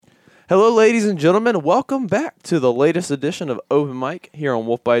Hello, ladies and gentlemen. Welcome back to the latest edition of Open Mic here on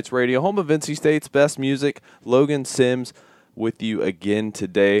Wolf Bites Radio, home of NC State's best music. Logan Sims with you again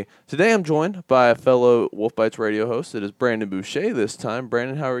today. Today I'm joined by a fellow Wolf Bites Radio host. It is Brandon Boucher this time.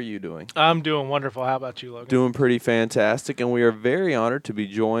 Brandon, how are you doing? I'm doing wonderful. How about you, Logan? Doing pretty fantastic, and we are very honored to be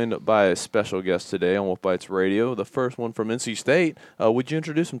joined by a special guest today on Wolf Bites Radio, the first one from NC State. Would you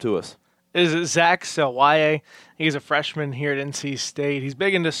introduce him to us? Is it Zach Selwaye? He's a freshman here at NC State. He's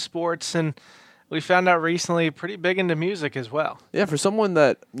big into sports, and we found out recently pretty big into music as well. Yeah, for someone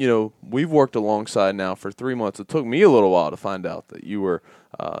that, we've worked alongside now for 3 months, it took me a little while to find out that you were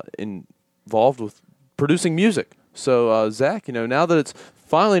involved with producing music. So, Zach, now that it's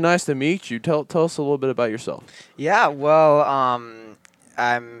finally nice to meet you, tell us a little bit about yourself. Yeah, well, I'm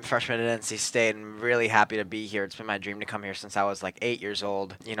a freshman at NC State and really happy to be here. It's been my dream to come here since I was like 8 years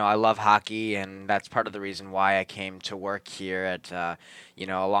old. I love hockey, and that's part of the reason why I came to work here at,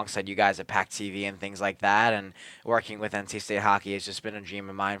 alongside you guys at Pack TV and things like that. And working with NC State hockey has just been a dream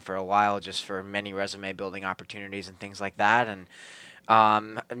of mine for a while, just for many resume building opportunities and things like that. And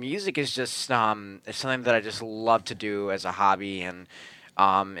music is just it's something that I just love to do as a hobby, and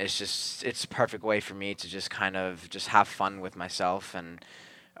it's a perfect way for me to just kind of just have fun with myself, and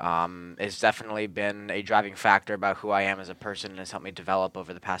it's definitely been a driving factor about who I am as a person and has helped me develop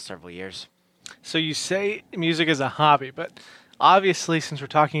over the past several years. So you say music is a hobby, but obviously since we're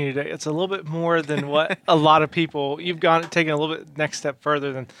talking today, it's a little bit more than what a lot of people, you've taken a little bit next step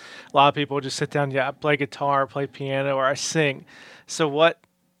further than a lot of people just sit down, I play guitar, play piano, or I sing. So what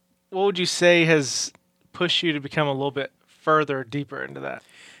would you say has pushed you to become a little bit further, deeper into that?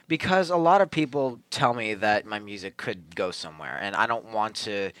 Because a lot of people tell me that my music could go somewhere, and I don't want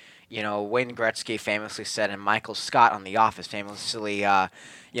to, Wayne Gretzky famously said, and Michael Scott on The Office famously,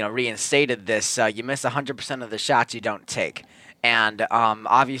 reinstated this, you miss 100% of the shots you don't take. And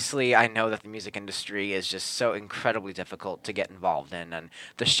obviously, I know that the music industry is just so incredibly difficult to get involved in, and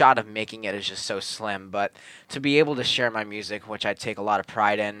the shot of making it is just so slim. But to be able to share my music, which I take a lot of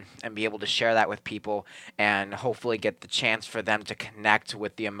pride in, and be able to share that with people and hopefully get the chance for them to connect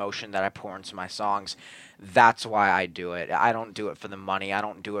with the emotion that I pour into my songs, that's why I do it. I don't do it for the money. I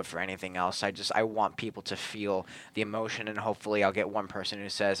don't do it for anything else. I want people to feel the emotion, and hopefully I'll get one person who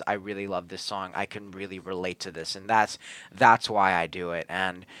says, I really love this song. I can really relate to this. And that's why I do it.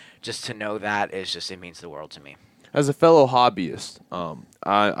 And just to know that it means the world to me. As a fellow hobbyist,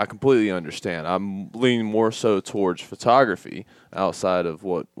 I completely understand. I'm leaning more so towards photography outside of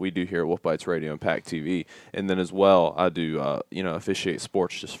what we do here at Wolf Bites Radio and Pack TV. And then as well, I do, officiate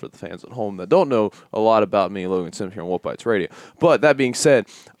sports just for the fans at home that don't know a lot about me, Logan Sims, here on Wolf Bites Radio. But that being said,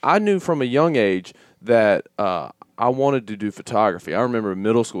 I knew from a young age that I wanted to do photography. I remember in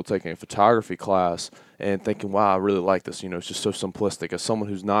middle school taking a photography class and thinking, wow, I really like this. It's just so simplistic. As someone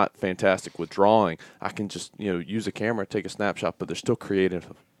who's not fantastic with drawing, I can just, use a camera, take a snapshot, but there's still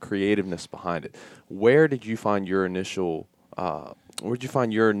creativeness behind it. Where would your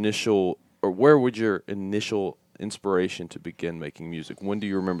initial inspiration to begin making music? When do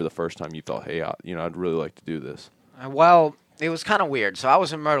you remember the first time you thought, hey, I'd really like to do this? Well, it was kind of weird. So I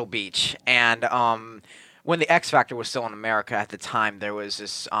was in Myrtle Beach, and when the X Factor was still in America at the time, there was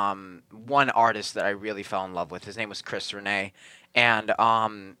this one artist that I really fell in love with. His name was Chris Renee, and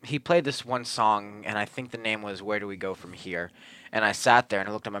he played this one song, and I think the name was Where Do We Go From Here? And I sat there, and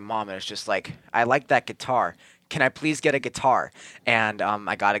I looked at my mom, and it's just like, I like that guitar. Can I please get a guitar? And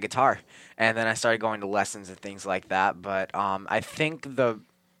I got a guitar, and then I started going to lessons and things like that. But I think the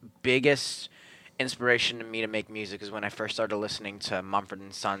biggest inspiration to me to make music is when I first started listening to Mumford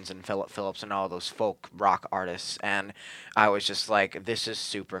 & Sons and Philip Phillips and all those folk rock artists, and I was just like, this is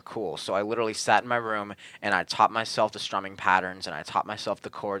super cool. So I literally sat in my room and I taught myself the strumming patterns, and I taught myself the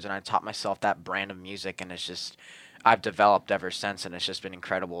chords, and I taught myself that brand of music, and it's just, I've developed ever since, and it's just been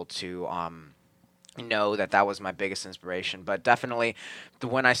incredible to know that was my biggest inspiration. But definitely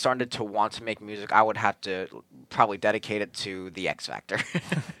when I started to want to make music, I would have to probably dedicate it to the X Factor.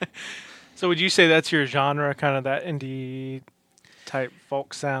 So would you say that's your genre, kind of that indie type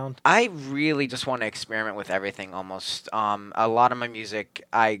folk sound? I really just want to experiment with everything almost. A lot of my music,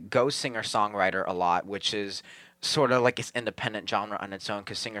 I go singer-songwriter a lot, which is sort of like its independent genre on its own,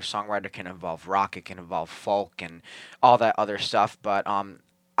 because singer-songwriter can involve rock, it can involve folk, and all that other stuff. But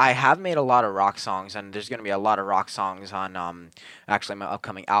I have made a lot of rock songs, and there's going to be a lot of rock songs on actually my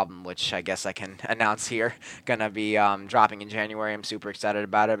upcoming album, which I guess I can announce here. Going to be dropping in January. I'm super excited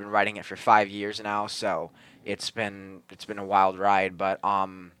about it. I've been writing it for 5 years now, so it's been a wild ride. But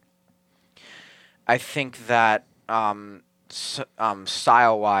I think that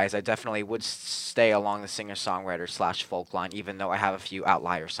style-wise, I definitely would stay along the singer-songwriter / folk line, even though I have a few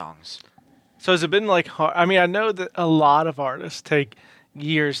outlier songs. So has it been like hard? I mean, I know that a lot of artists take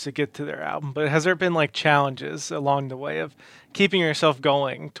years to get to their album, but has there been like challenges along the way of keeping yourself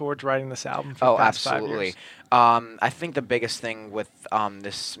going towards writing this album for the Oh, past 5 absolutely. years? I think the biggest thing with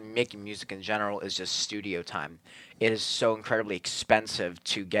this making music in general is just studio time. It is so incredibly expensive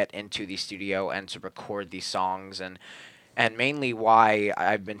to get into the studio and to record these songs, and mainly why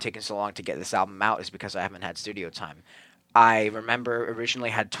I've been taking so long to get this album out is because I haven't had studio time. I remember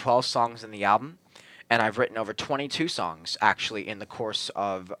originally had 12 songs in the album, and I've written over 22 songs actually in the course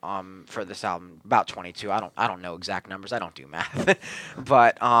of for this album. About 22. I don't know exact numbers. I don't do math,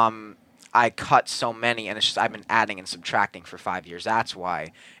 but I cut so many, and it's just I've been adding and subtracting for 5 years. That's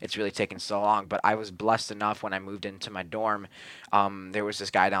why it's really taken so long. But I was blessed enough when I moved into my dorm. There was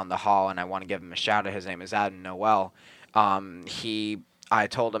this guy down the hall, and I want to give him a shout out. His name is Adam Noel. I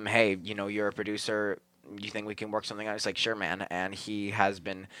told him, hey, you're a producer. You think we can work something out? He's like, sure, man. And he has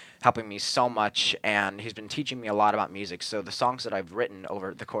been helping me so much, and he's been teaching me a lot about music. So the songs that I've written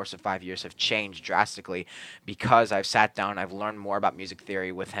over the course of 5 years have changed drastically because I've sat down, I've learned more about music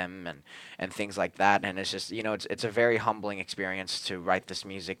theory with him and things like that. And it's just, it's a very humbling experience to write this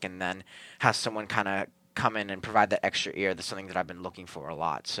music and then have someone kind of come in and provide that extra ear. That's something that I've been looking for a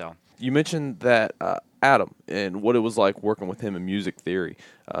lot. So You mentioned that Adam and what it was like working with him in music theory.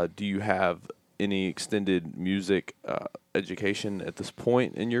 Do you have any extended music education at this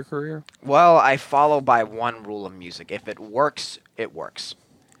point in your career? Well, I follow by one rule of music. If it works, it works.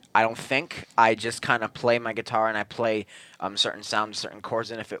 I don't think. I just kind of play my guitar and I play certain sounds, certain chords,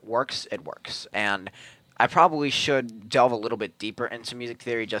 and if it works, it works. And I probably should delve a little bit deeper into music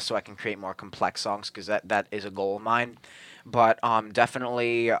theory just so I can create more complex songs because that is a goal of mine. But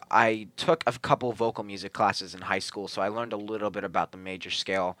definitely, I took a couple vocal music classes in high school, so I learned a little bit about the major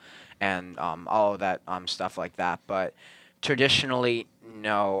scale and all of that stuff like that. But traditionally,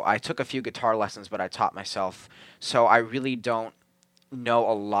 no. I took a few guitar lessons, but I taught myself, so I really don't know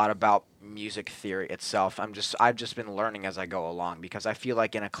a lot about music theory itself. I've just been learning as I go along because I feel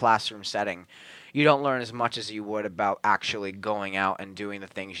like in a classroom setting, you don't learn as much as you would about actually going out and doing the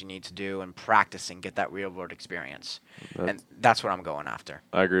things you need to do and practicing, get that real world experience. And that's what I'm going after.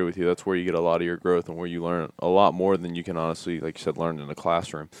 I agree with you. That's where you get a lot of your growth and where you learn a lot more than you can honestly, like you said, learn in a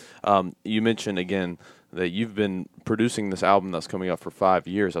classroom. You mentioned again that you've been producing this album that's coming up for 5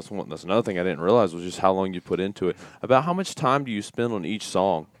 years. That's another thing I didn't realize was just how long you put into it. About how much time do you spend on each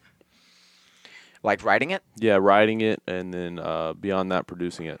song? Like writing it? Yeah, writing it, and then beyond that,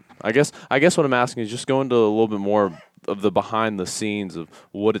 producing it. I guess what I'm asking is just go into a little bit more of the behind the scenes of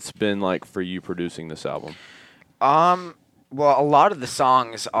what it's been like for you producing this album. Well, a lot of the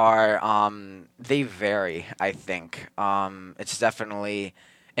songs are they vary. I think it's definitely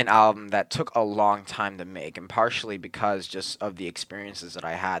an album that took a long time to make, and partially because just of the experiences that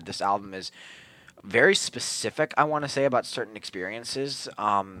I had. This album is very specific, I want to say, about certain experiences.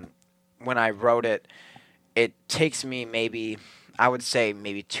 When I wrote it, it takes me maybe 2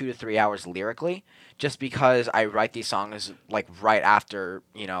 to 3 hours lyrically, just because I write these songs like right after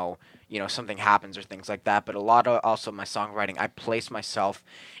something happens or things like that. But a lot of also my songwriting, I place myself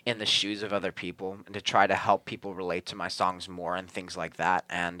in the shoes of other people and to try to help people relate to my songs more and things like that.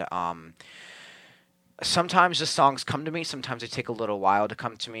 And sometimes the songs come to me. Sometimes they take a little while to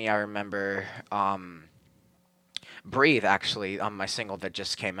come to me. I remember Breathe, actually, my single that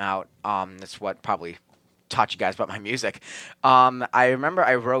just came out. That's what probably taught you guys about my music. I remember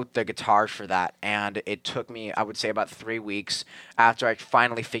I wrote the guitar for that, and it took me, I would say, about 3 weeks after I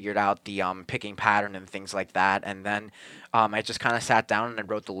finally figured out the picking pattern and things like that. And then I just kind of sat down and I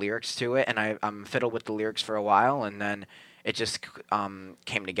wrote the lyrics to it, and I fiddled with the lyrics for a while, and then it just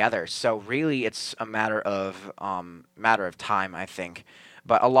came together. So really, it's a matter of time, I think.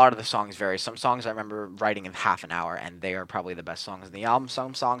 But a lot of the songs vary. Some songs I remember writing in half an hour, and they are probably the best songs in the album.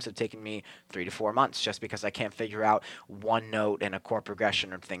 Some songs have taken me 3 to 4 months just because I can't figure out one note and a chord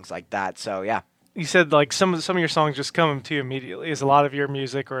progression or things like that. So, yeah. You said like some of your songs just come to you immediately. Is a lot of your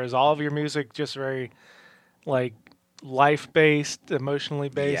music, or is all of your music just very like life-based, emotionally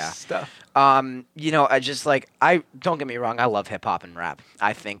based stuff? I don't get me wrong, I love hip hop and rap.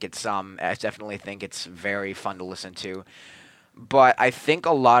 I think it's I definitely think it's very fun to listen to. But I think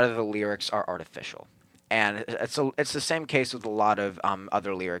a lot of the lyrics are artificial, and it's the same case with a lot of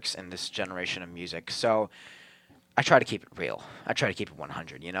other lyrics in this generation of music. So I try to keep it real. I try to keep it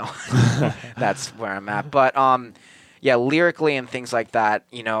 100. That's where I'm at. But lyrically and things like that,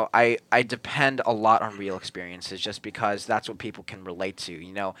 I depend a lot on real experiences just because that's what people can relate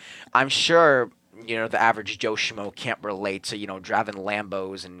to. I'm sure the average Joe Schmo can't relate to, driving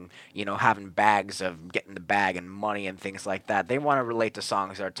Lambos and, having bags of getting the bag and money and things like that. They want to relate to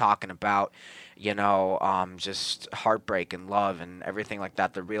songs that are talking about, just heartbreak and love and everything like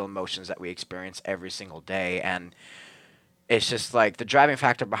that, the real emotions that we experience every single day. And it's just like the driving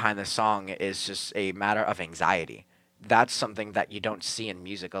factor behind the song is just a matter of anxiety. That's something that you don't see in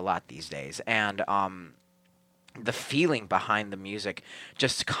music a lot these days. And the feeling behind the music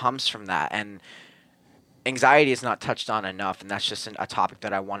just comes from that. And anxiety is not touched on enough, and that's just a topic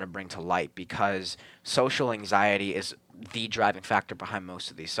that I want to bring to light, because social anxiety is the driving factor behind most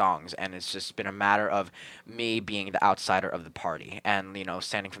of these songs. And it's just been a matter of me being the outsider of the party and,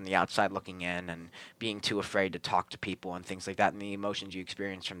 standing from the outside looking in and being too afraid to talk to people and things like that, and the emotions you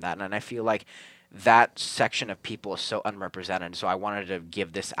experience from that. And I feel like that section of people is so unrepresented, so I wanted to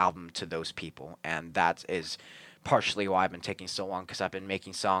give this album to those people, and that is partially why I've been taking so long, because I've been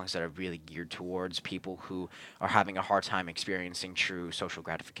making songs that are really geared towards people who are having a hard time experiencing true social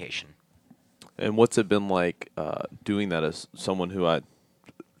gratification. And what's it been like doing that as someone who I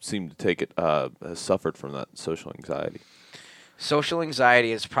seem to take it has suffered from that social anxiety? Social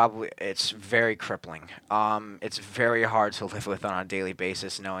anxiety is it's very crippling. It's very hard to live with on a daily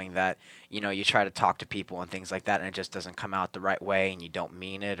basis, knowing that, you try to talk to people and things like that, and it just doesn't come out the right way, and you don't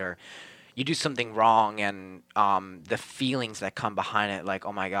mean it, or you do something wrong, and the feelings that come behind it, like,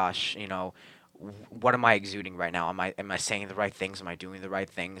 oh my gosh, what am I exuding right now? Am I saying the right things? Am I doing the right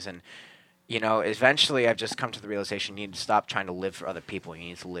things? And eventually I've just come to the realization you need to stop trying to live for other people. You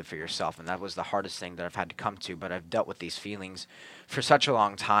need to live for yourself. And that was the hardest thing that I've had to come to. But I've dealt with these feelings for such a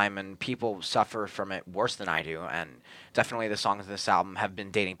long time, and people suffer from it worse than I do. And definitely the songs in this album have been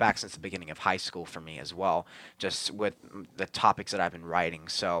dating back since the beginning of high school for me as well, just with the topics that I've been writing.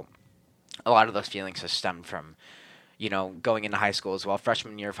 So a lot of those feelings have stemmed from, going into high school as well.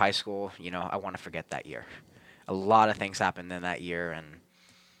 Freshman year of high school, I want to forget that year. A lot of things happened in that year, and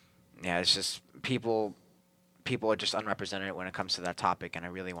yeah, it's just people are just unrepresented when it comes to that topic, and I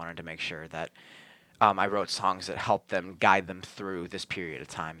really wanted to make sure that I wrote songs that helped them, guide them through this period of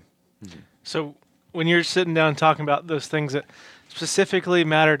time. Mm-hmm. So when you're sitting down talking about those things that specifically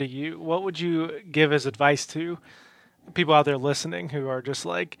matter to you, what would you give as advice to people out there listening who are just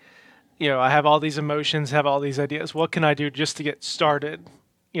like, I have all these emotions, have all these ideas. What can I do just to get started,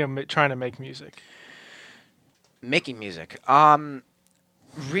 trying to make music? Making music.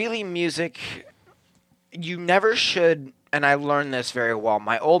 Really, music, you never should, and I learned this very well.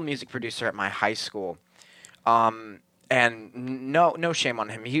 My old music producer at my high school, and no shame on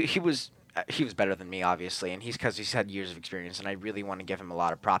him. He was better than me, obviously, and because he's had years of experience, and I really want to give him a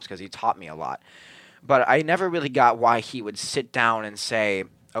lot of props because he taught me a lot. But I never really got why he would sit down and say,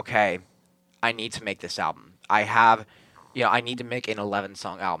 okay, I need to make this album. I need to make an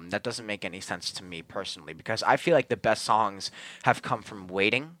 11-song album. That doesn't make any sense to me personally, because I feel like the best songs have come from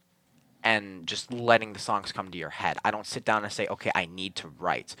waiting and just letting the songs come to your head. I don't sit down and say, okay, I need to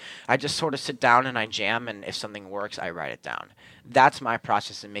write. I just sort of sit down and I jam, and if something works, I write it down. That's my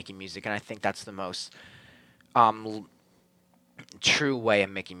process in making music, and I think that's the most true way of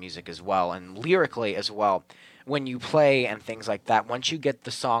making music as well, and lyrically as well. When you play and things like that, once you get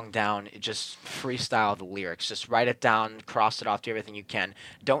the song down, just freestyle the lyrics. Just write it down, cross it off to everything you can.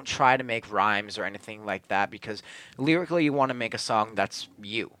 Don't try to make rhymes or anything like that, because lyrically you want to make a song that's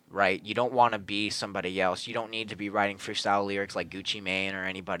you, right? You don't want to be somebody else. You don't need to be writing freestyle lyrics like Gucci Mane or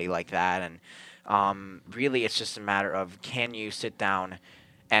anybody like that. And really it's just a matter of, can you sit down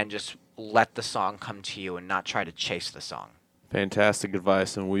and just let the song come to you and not try to chase the song. Fantastic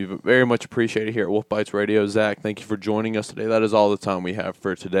advice, and we very much appreciate it here at Wolf Bites Radio. Zach, thank you for joining us today. That is all the time we have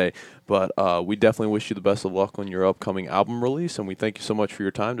for today, but we definitely wish you the best of luck on your upcoming album release, and we thank you so much for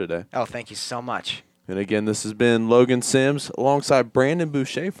your time today. Oh, thank you so much. And again, this has been Logan Sims alongside Brandon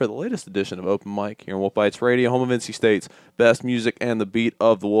Boucher for the latest edition of Open Mic here on Wolf Bites Radio, home of NC State's best music and the beat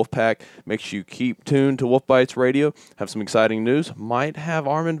of the Wolfpack. Make sure you keep tuned to Wolf Bites Radio. Have some exciting news. Might have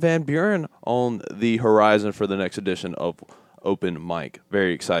Armin van Buuren on the horizon for the next edition of Open Mic.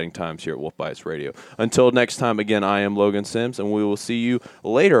 Very exciting times here at Wolf Bites Radio. Until next time, again, I am Logan Sims, and we will see you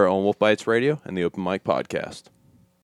later on Wolf Bites Radio and the Open Mic Podcast.